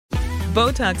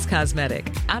Botox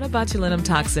Cosmetic, out of botulinum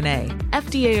toxin A,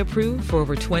 FDA approved for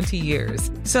over 20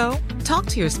 years. So, talk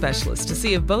to your specialist to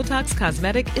see if Botox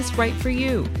Cosmetic is right for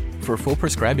you. For full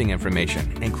prescribing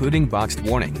information, including boxed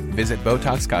warning, visit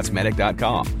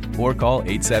BotoxCosmetic.com or call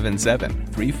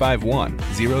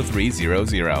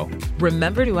 877-351-0300.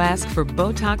 Remember to ask for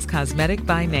Botox Cosmetic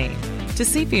by name. To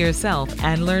see for yourself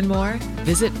and learn more,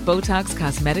 visit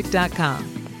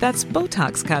BotoxCosmetic.com. That's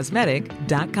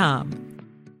BotoxCosmetic.com.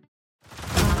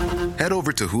 Head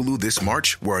over to Hulu this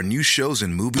March, where our new shows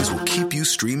and movies will keep you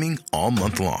streaming all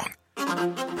month long.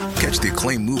 Catch the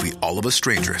acclaimed movie All of Us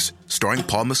Strangers, starring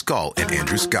Paul Mescal and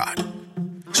Andrew Scott.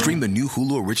 Stream the new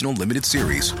Hulu original limited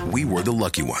series We Were the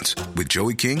Lucky Ones with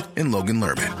Joey King and Logan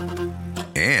Lerman.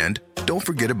 And don't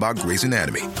forget about Grey's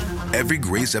Anatomy. Every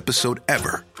Grey's episode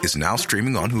ever is now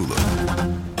streaming on Hulu.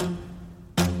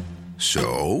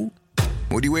 So,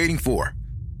 what are you waiting for?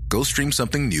 Go stream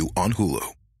something new on Hulu.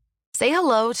 Say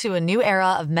hello to a new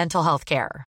era of mental health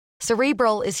care.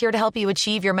 Cerebral is here to help you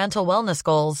achieve your mental wellness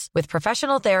goals with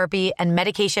professional therapy and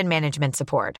medication management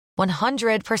support.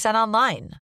 100%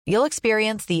 online. You'll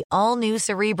experience the all-new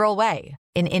Cerebral Way,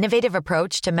 an innovative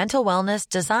approach to mental wellness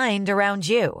designed around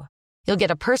you. You'll get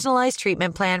a personalized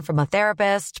treatment plan from a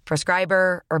therapist,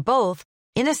 prescriber, or both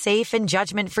in a safe and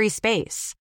judgment-free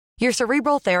space. Your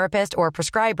Cerebral therapist or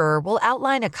prescriber will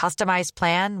outline a customized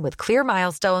plan with clear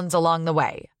milestones along the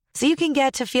way, so you can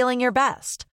get to feeling your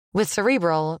best. With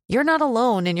Cerebral, you're not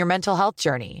alone in your mental health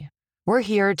journey. We're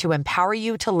here to empower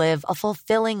you to live a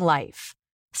fulfilling life.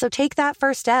 So take that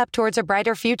first step towards a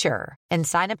brighter future and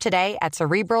sign up today at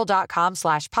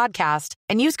Cerebral.com/podcast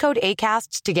and use code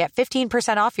ACAST to get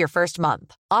 15% off your first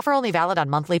month. Offer only valid on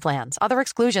monthly plans. Other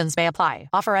exclusions may apply.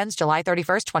 Offer ends July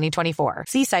 31st, 2024.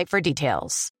 See site for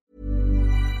details.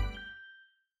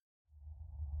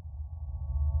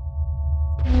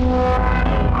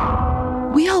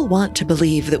 We all want to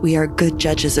believe that we are good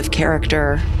judges of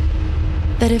character,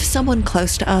 that if someone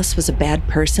close to us was a bad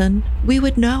person, we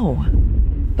would know.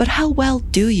 But how well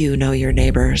do you know your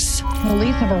neighbors?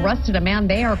 Police have arrested a man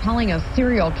they are calling a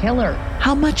serial killer.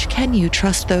 How much can you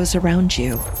trust those around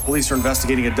you? Police are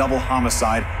investigating a double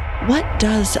homicide. What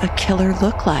does a killer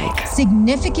look like?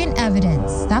 Significant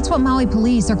evidence. That's what Maui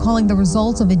police are calling the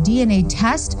results of a DNA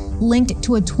test linked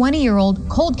to a 20-year-old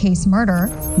cold case murder.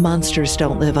 Monsters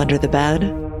don't live under the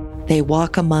bed. They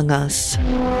walk among us.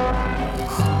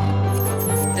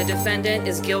 The defendant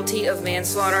is guilty of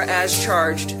manslaughter as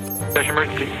charged.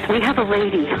 We have a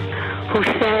lady who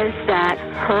says that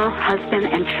her husband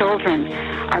and children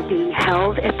are being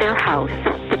held at their house.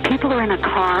 The people are in a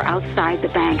car outside the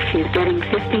bank. She's getting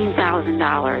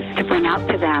 $15,000 to bring out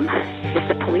to them. If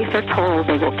the police are told,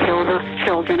 they will kill the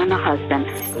children and the husband.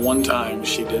 One time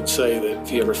she did say that if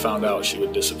he ever found out, she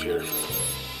would disappear.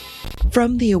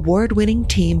 From the award-winning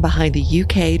team behind the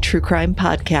UK true crime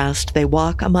podcast, They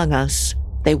Walk Among Us,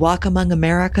 They Walk Among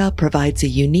America provides a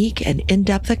unique and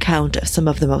in-depth account of some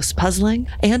of the most puzzling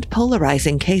and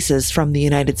polarizing cases from the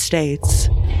United States.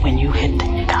 When you hit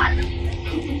the gun,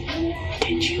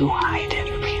 did you hide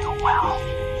it real well?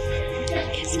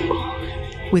 It's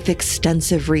on. With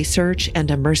extensive research and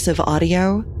immersive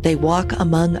audio, They Walk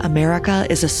Among America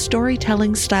is a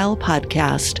storytelling-style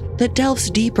podcast that delves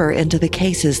deeper into the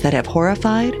cases that have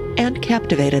horrified and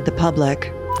captivated the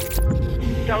public.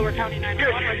 Delaware County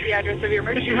 911, what's the address of your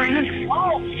emergency room?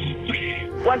 Oh!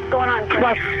 What's going on,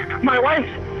 sir? My wife,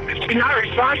 she's not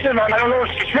responsive. I don't know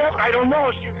if she's sick. I don't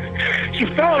know. She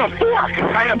fell on a fork.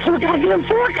 I took a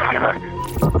fork out of her.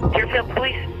 Deerfield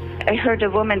Police. I heard a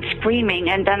woman screaming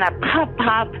and then a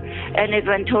pop, and it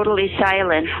went totally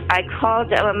silent. I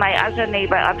called my other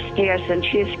neighbor upstairs, and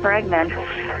she's pregnant,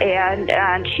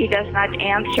 and she does not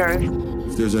answer.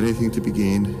 If there's anything to be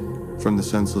gained from the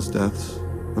senseless deaths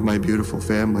of my beautiful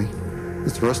family,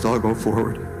 it's for us to all go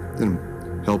forward and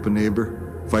help a neighbor,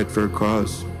 fight for a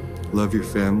cause, love your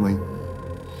family.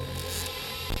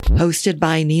 Hosted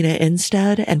by Nina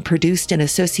Instead and produced in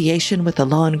association with the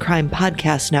Law and Crime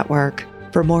Podcast Network.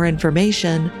 For more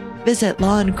information, visit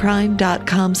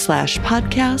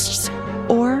lawandcrime.com/podcasts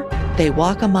or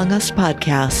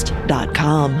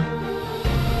theywalkamonguspodcast.com.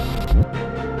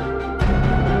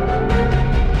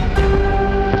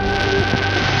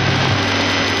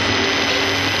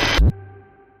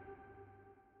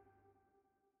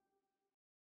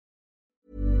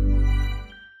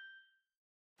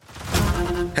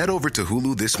 Head over to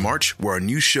Hulu this March, where our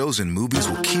new shows and movies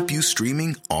will keep you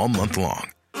streaming all month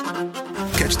long.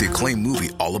 Catch the acclaimed movie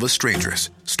All of Us Strangers,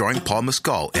 starring Paul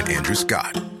Mescal and Andrew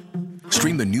Scott.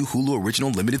 Stream the new Hulu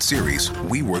original limited series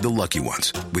We Were the Lucky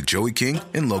Ones with Joey King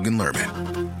and Logan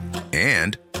Lerman.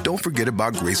 And don't forget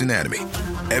about Grey's Anatomy.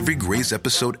 Every Grey's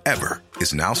episode ever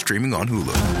is now streaming on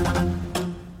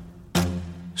Hulu.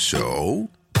 So,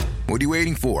 what are you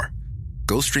waiting for?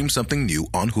 Go stream something new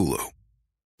on Hulu.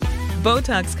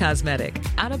 Botox Cosmetic,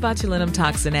 out of botulinum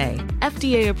toxin A,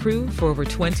 FDA approved for over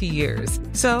 20 years.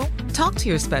 So, talk to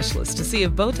your specialist to see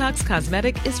if Botox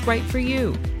Cosmetic is right for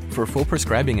you. For full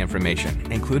prescribing information,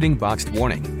 including boxed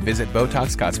warning, visit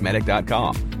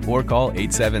BotoxCosmetic.com or call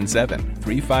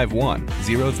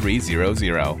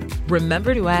 877-351-0300.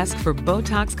 Remember to ask for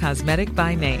Botox Cosmetic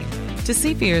by name. To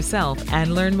see for yourself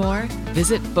and learn more,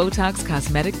 visit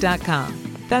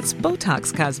BotoxCosmetic.com. That's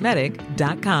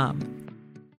BotoxCosmetic.com.